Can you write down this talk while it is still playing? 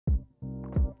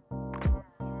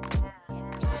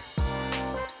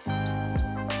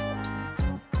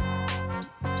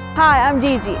Hi, I'm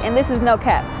Gigi, and this is No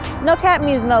Cap. No Cap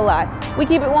means no lie. We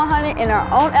keep it 100 in our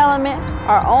own element,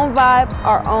 our own vibe,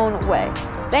 our own way.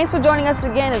 Thanks for joining us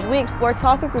again as we explore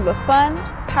Tulsa through the fun,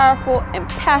 powerful, and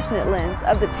passionate lens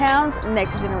of the town's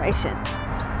next generation.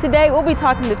 Today, we'll be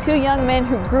talking to two young men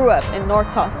who grew up in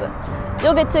North Tulsa.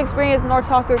 You'll get to experience North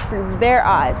Tulsa through their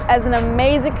eyes as an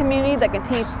amazing community that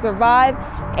continues to survive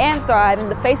and thrive in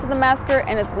the face of the massacre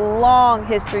and its long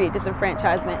history of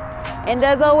disenfranchisement. And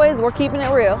as always, we're keeping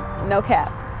it real, no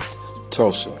cap.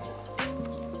 Tulsa,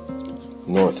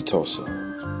 North Tulsa.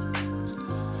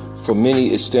 For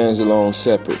many, it stands alone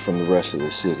separate from the rest of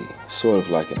the city, sort of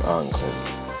like an enclave.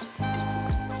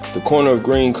 The corner of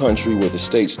green country where the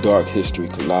state's dark history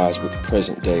collides with the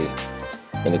present day,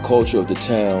 and the culture of the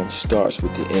town starts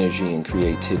with the energy and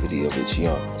creativity of its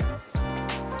young.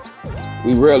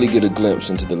 We rarely get a glimpse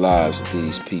into the lives of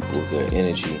these people, their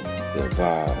energy, their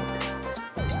vibe.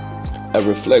 A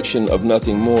reflection of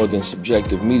nothing more than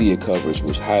subjective media coverage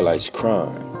which highlights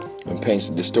crime and paints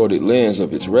the distorted lens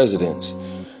of its residents,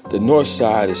 the North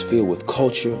Side is filled with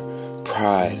culture,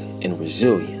 pride, and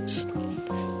resilience,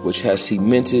 which has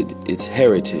cemented its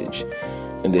heritage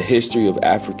in the history of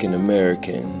African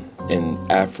American and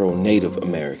Afro-Native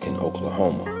American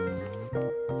Oklahoma.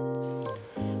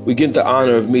 We get the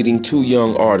honor of meeting two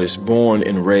young artists born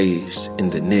and raised in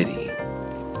the Nitty.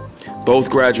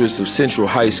 Both graduates of Central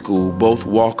High School, both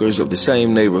walkers of the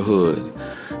same neighborhood,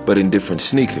 but in different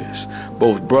sneakers.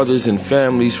 Both brothers and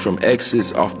families from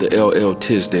exits off the LL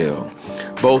Tisdale.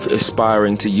 Both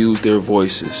aspiring to use their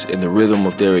voices and the rhythm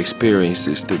of their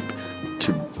experiences to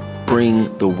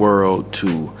bring the world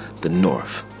to the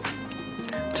North.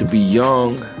 To be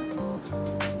young,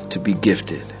 to be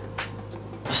gifted.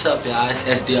 What's up, y'all? It's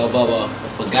SDL Bobo, the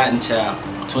forgotten child.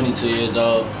 22 years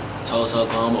old, Tulsa,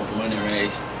 Oklahoma, born and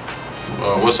raised.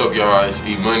 What's up, y'all? It's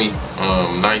Emoney,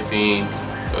 19,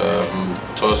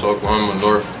 Tulsa, Oklahoma,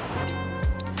 North.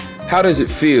 How does it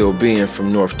feel being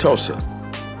from North Tulsa?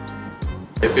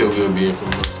 It feels good being from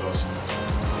North Tulsa.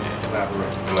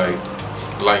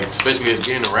 Yeah. Like especially as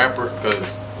being a rapper,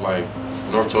 because like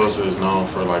North Tulsa is known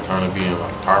for like kind of being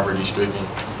like poverty stricken.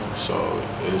 So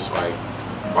it's like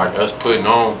us putting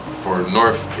on for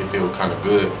North, it feels kind of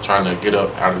good. Trying to get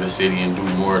up out of the city and do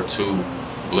more to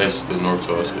bless the North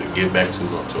Tulsa, give back to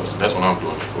North Tulsa. That's what I'm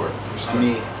doing it for. I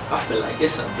mean, I feel like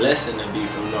it's a blessing to be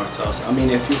from North Tulsa. I mean,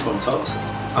 if you're from Tulsa,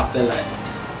 I feel like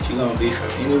if you're gonna be from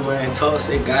anywhere in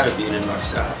Tulsa, it gotta be the North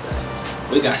Side.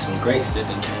 Like, we got some greats that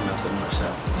then came up the North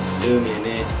Side. You feel me? And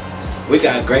then we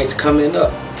got greats coming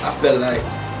up. I feel like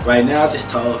right now,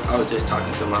 I was just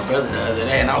talking to my brother the other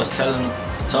day, and I was telling him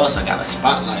Tulsa got a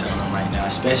spotlight on him right now,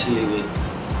 especially with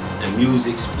the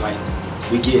music's like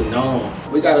we getting on.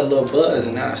 We got a little buzz,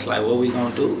 and now it's like, what we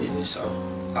gonna do with it? So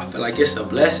I feel like it's a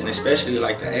blessing, especially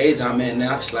like the age I'm in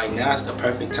now. It's like now it's the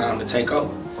perfect time to take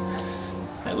over.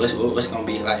 Like what's gonna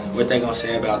be like? What they gonna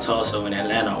say about Tulsa when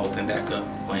Atlanta open back up,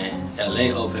 when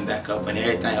LA open back up, when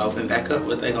everything open back up?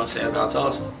 What they gonna say about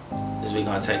Tulsa? Is we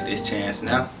gonna take this chance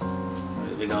now? Or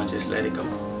is we gonna just let it go?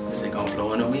 Is it gonna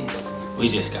blow in the wind? We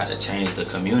just gotta change the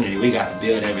community. We gotta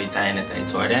build everything that they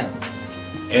tore down.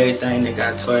 Everything that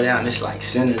got tore down, it's like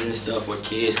centers and stuff where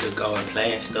kids could go and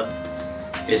play and stuff.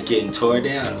 It's getting tore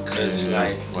down because it's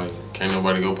like can't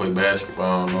nobody go play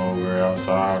basketball nowhere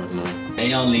outside or nothing.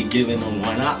 They only giving them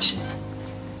one option.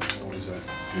 What is that?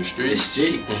 The street. The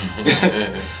street.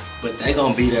 But they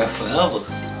gonna be there forever.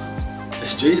 The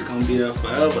street's gonna be there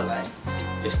forever. Like,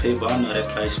 there's people I know that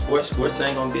play sports. Sports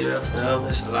ain't gonna be there forever.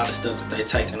 It's a lot of stuff that they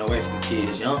taking away from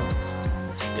kids young.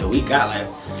 That we got, like,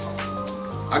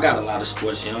 I got a lot of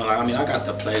sports young. Like, I mean, I got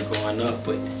to play growing up,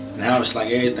 but now it's like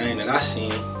everything that I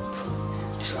seen,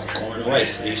 it's like going away.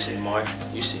 So you see more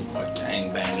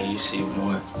gang banging, you see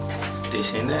more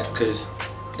this and that, cause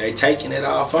they taking it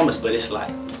all from us. But it's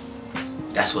like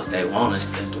that's what they want us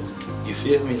to do. You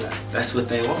feel me? Like that's what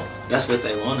they want. That's what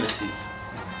they want to see.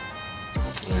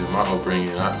 Yeah, my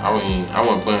upbringing, I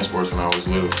wasn't playing sports when I was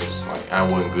little because like I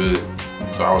wasn't good.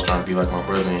 So I was trying to be like my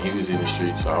brother, and he was in the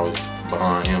streets, so I was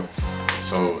behind him.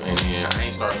 So, and then I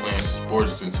ain't started playing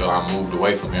sports until I moved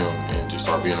away from him and just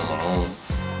started being on my own.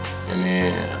 And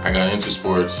then I got into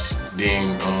sports,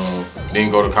 didn't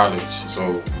go to college,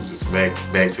 so just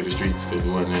back to the streets because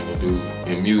there wasn't nothing to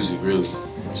do in music really,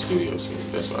 in the studio. So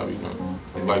that's what I be doing.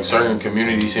 Like certain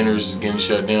community centers is getting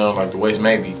shut down, like the West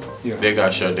Maybe, they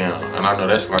got shut down, and I know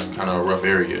that's like kind of a rough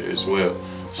area as well.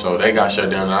 So they got shut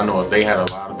down, and I know if they had a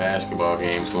lot of basketball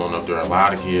games going up there, a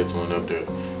lot of kids went up there.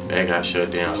 They got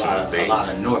shut down. A lot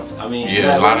of North. I mean,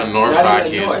 yeah, a lot of North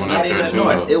Side kids went up there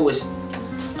too. It was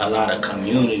a lot of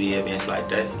community events like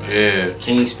that. Yeah.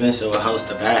 King Spencer would host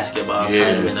a basketball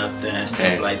tournament up there and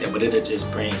stuff like that, but it'll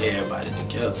just bring everybody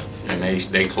together. And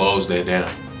they closed that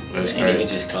down. That's and they didn't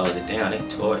just close it down, they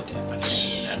tore it down. Like,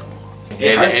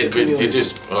 it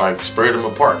just like spread them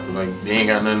apart. Like they ain't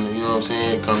got nothing, you know what I'm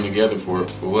saying, come together for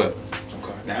what?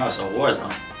 Okay. Now it's a war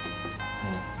zone.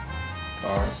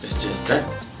 Alright. It's just that.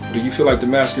 Do you feel like the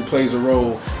master plays a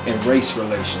role in race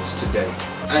relations today?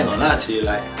 I ain't gonna lie to you,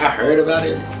 like I heard about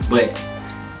it, but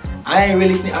I ain't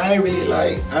really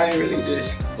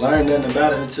just learned nothing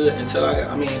about it until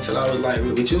I was like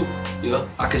with you. You know,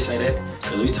 I could say that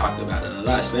because we talked about it a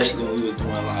lot, especially when we was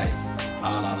doing like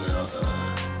all our little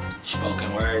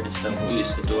spoken word and stuff. We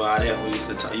used to do all that. We used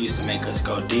to talk, used to make us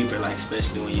go deeper, like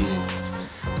especially when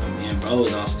me and bro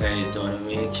was on stage doing it,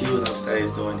 me and Q was on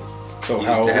stage doing it. So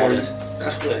how old were you?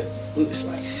 That's what we was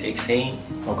like 16.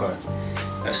 Okay.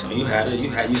 That's when you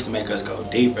used to make us go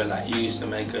deeper. Like you used to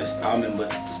make us. I remember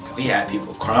we had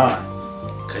people crying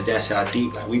because that's how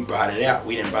deep. Like we brought it out.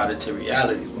 We didn't brought it to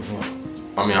reality before.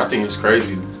 I mean, I think it's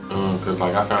crazy because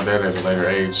like I found that at a later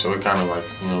age, so it kind of like,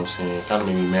 you know what I'm saying, kind of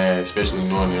made me mad, especially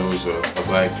knowing there was a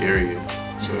black area.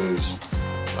 So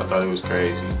I thought it was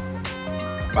crazy.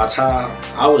 By the time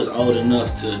I was old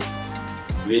enough to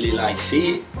really like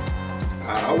see it,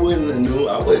 I wouldn't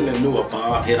have knew a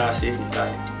bomb hit our city.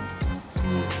 Like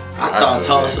I thought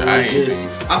Tulsa was just.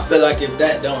 I feel like if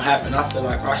that don't happen, I feel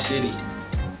like our city,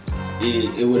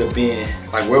 it would have been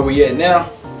like where we at now.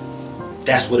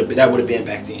 That would have been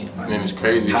back then. Like, man, it's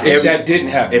crazy. If that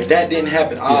didn't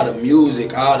happen, all the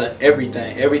music, all the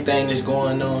everything that's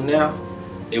going on now,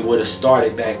 it would have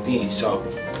started back then. So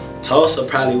Tulsa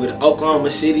probably would have, Oklahoma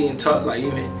City and Tulsa, like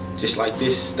even just like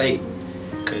this state.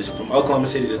 Because from Oklahoma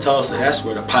City to Tulsa, that's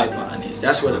where the pipeline is.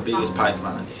 That's where the biggest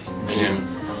pipeline is. And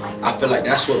I feel like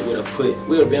that's what would have we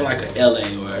would have been like a LA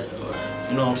or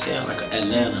you know what I'm saying, like an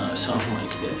Atlanta or something like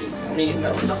that. I mean, you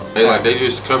never know. They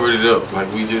just covered it up.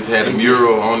 Like we just had a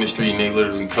mural on the street and they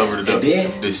literally covered it up.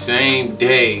 The same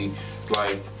day,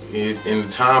 like in the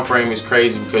time frame is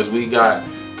crazy because we got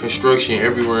construction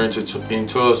everywhere in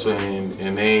Tulsa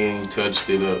and they ain't touched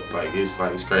it up. Like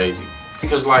it's crazy.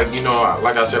 Because like, you know,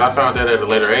 like I said, I found that at a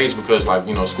later age because like,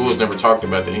 you know, schools never talked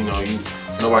about that. You know,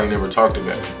 nobody never talked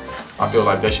about it. I feel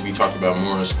like that should be talked about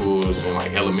more in schools and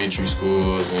like elementary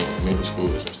schools and middle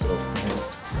schools and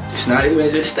stuff. It's not even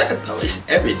just that though, it's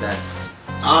everything.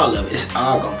 All of it, it's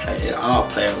all gonna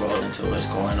play a role into what's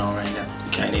going on right now.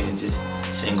 You can't even just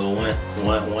single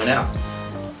one out.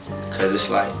 Cause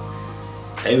it's like,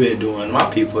 they've been doing my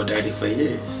people dirty for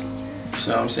years. You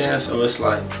see what I'm saying? So it's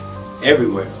like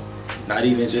everywhere though. Not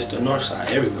even just the north side,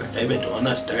 everywhere. They've been doing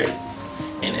us dirty.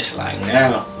 And it's like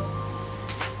now,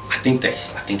 I think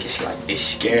it's like it's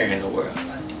scaring the world,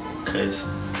 like, cause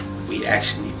we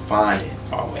actually finding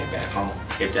our way back home,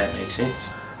 if that makes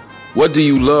sense. What do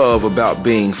you love about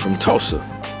being from Tulsa,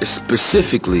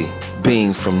 specifically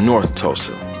being from North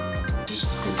Tulsa? Just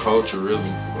the culture, really.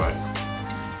 Like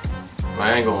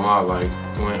I ain't gonna lie,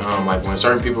 like when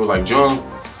certain people like Jung,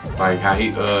 like how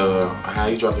he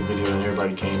dropped the video and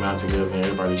everybody came out together and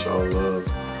everybody showed love.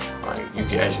 Like you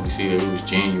can actually see that it was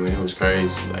genuine, it was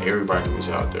crazy. Like everybody was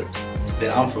out there.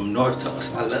 That I'm from North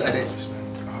Tulsa, I love that.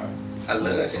 I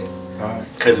love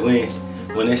that. Cause when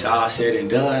it's all said and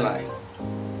done, like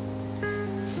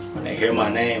when they hear my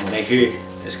name, when they hear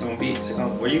it's gonna be,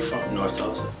 where you from? North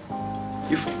Tulsa.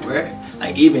 You from where?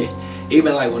 Like even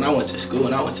like when I went to school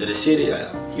and I went to the city, like,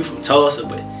 you from Tulsa,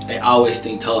 but they always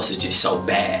think Tulsa just so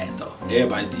bad though.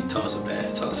 Everybody think Tulsa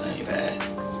bad. Tulsa ain't bad.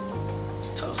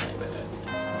 Tulsa ain't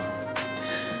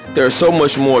bad. There's so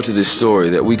much more to this story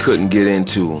that we couldn't get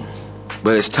into,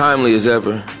 but as timely as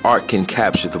ever, art can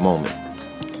capture the moment.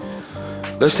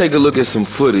 Let's take a look at some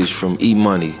footage from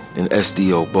Emoney and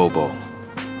SDO Bobo.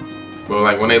 Well,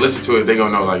 like when they listen to it, they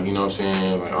gonna know, like, you know what I'm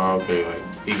saying, like, oh, okay, like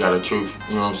he got a truth,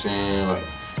 you know what I'm saying, like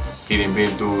he done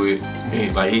been through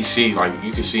it. He see, like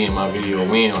you can see in my video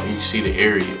when, like you see the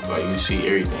area, like you see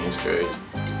everything. It's crazy,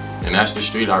 and that's the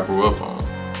street I grew up on.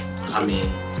 I mean,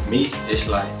 me, it's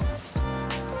like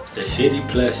the city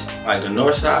plus, like the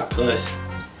north side plus,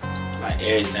 like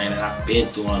everything that I've been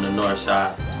through on the north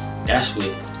side. That's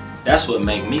what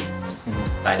make me.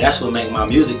 Like that's what make my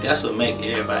music. That's what make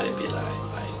everybody be like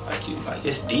you. Like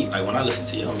it's deep. Like when I listen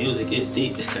to your music, it's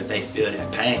deep. It's cause they feel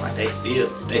that pain. Like they feel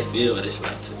what it's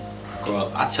like to grow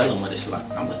up. I tell them what it's like.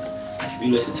 Like if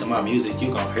you listen to my music,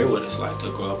 you gonna hear what it's like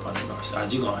to grow up on the north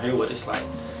side. You gonna hear what it's like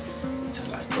to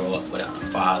like grow up without a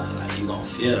father. Like you gonna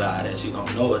feel all that. You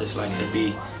gonna know what it's like to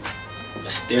be a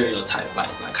stereotype. Like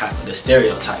kind of the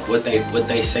stereotype. What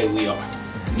they say we are.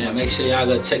 Man, make sure y'all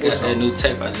go check out that new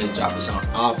tape I just dropped. It's on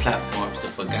all platforms. The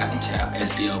Forgotten Child,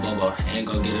 SDO Bobo, and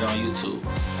go get it on YouTube.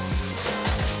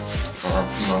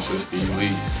 My sister,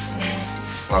 Elise.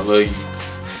 I love you.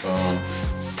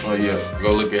 Oh yeah,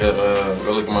 go look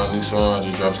at my new song I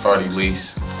just dropped. It's called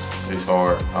Elise. It's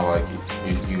hard. I like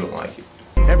it. You gonna like it.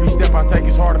 Every step I take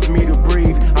is harder for me to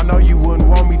breathe. I know you wouldn't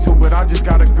want me to, but I just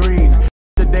gotta grieve.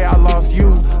 The day I lost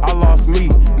you, I lost me.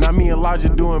 Now me and Elijah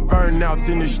doing burnouts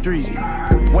in the street.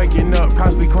 Waking up,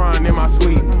 constantly crying in my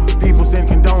sleep. People send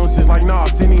condolences like, nah,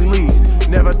 send Elise.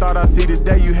 Never thought I'd see the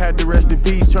day you had to rest in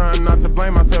peace. Trying not to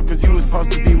blame myself cause you was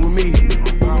supposed to be with me.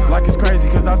 Like it's crazy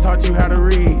cause I taught you how to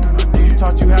read.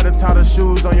 Taught you how to tie the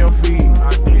shoes on your feet.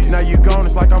 Now you gone,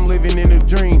 it's like I'm living in a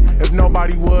dream. If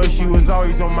nobody was, she was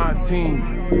always on my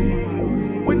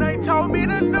team. When they told me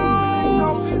the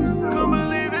news, couldn't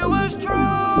believe it was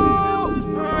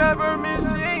true. Forever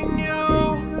missing you.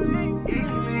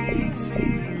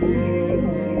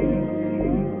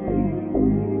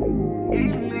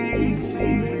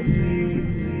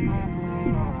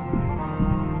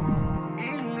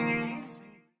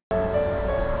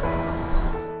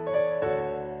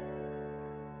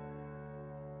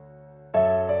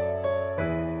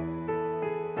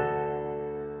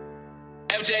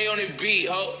 FJ on the beat,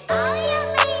 ho.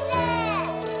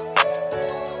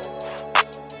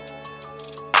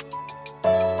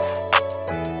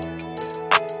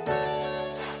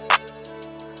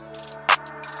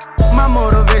 My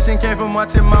motivation came from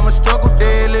watching mama struggle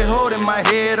daily, holding my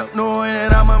head up, knowing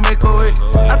that I'ma make a way.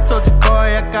 I told you,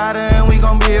 Corey, I got her and we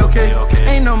gon' be okay.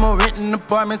 Ain't no more renting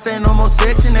apartments, ain't no more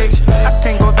Section 8. I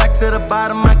can't go back to the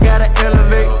bottom, I gotta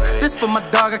elevate. This for my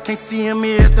dog, I can't see him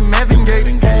here at the Mevin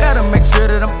gates. Gotta make sure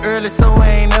that I'm early so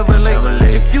I ain't ever late.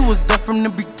 If you was there from the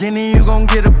beginning, you gon'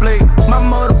 get a blade. My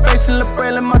motivation look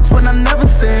real in my twin, I never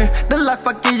seen. The life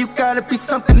I give you gotta be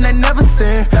something they never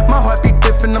seen. My heart be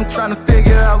different, I'm trying to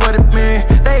figure out what it mean.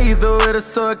 They either with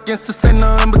us or against us, ain't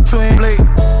no in between.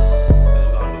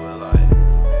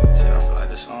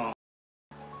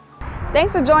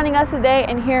 Thanks for joining us today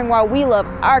and hearing why we love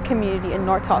our community in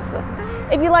North Tulsa.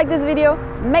 If you like this video,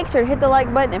 make sure to hit the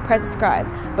like button and press subscribe.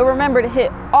 But remember to hit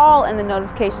all in the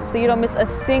notifications so you don't miss a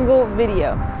single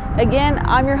video. Again,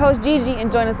 I'm your host Gigi,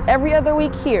 and join us every other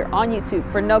week here on YouTube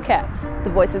for No Cap, the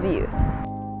voice of the youth.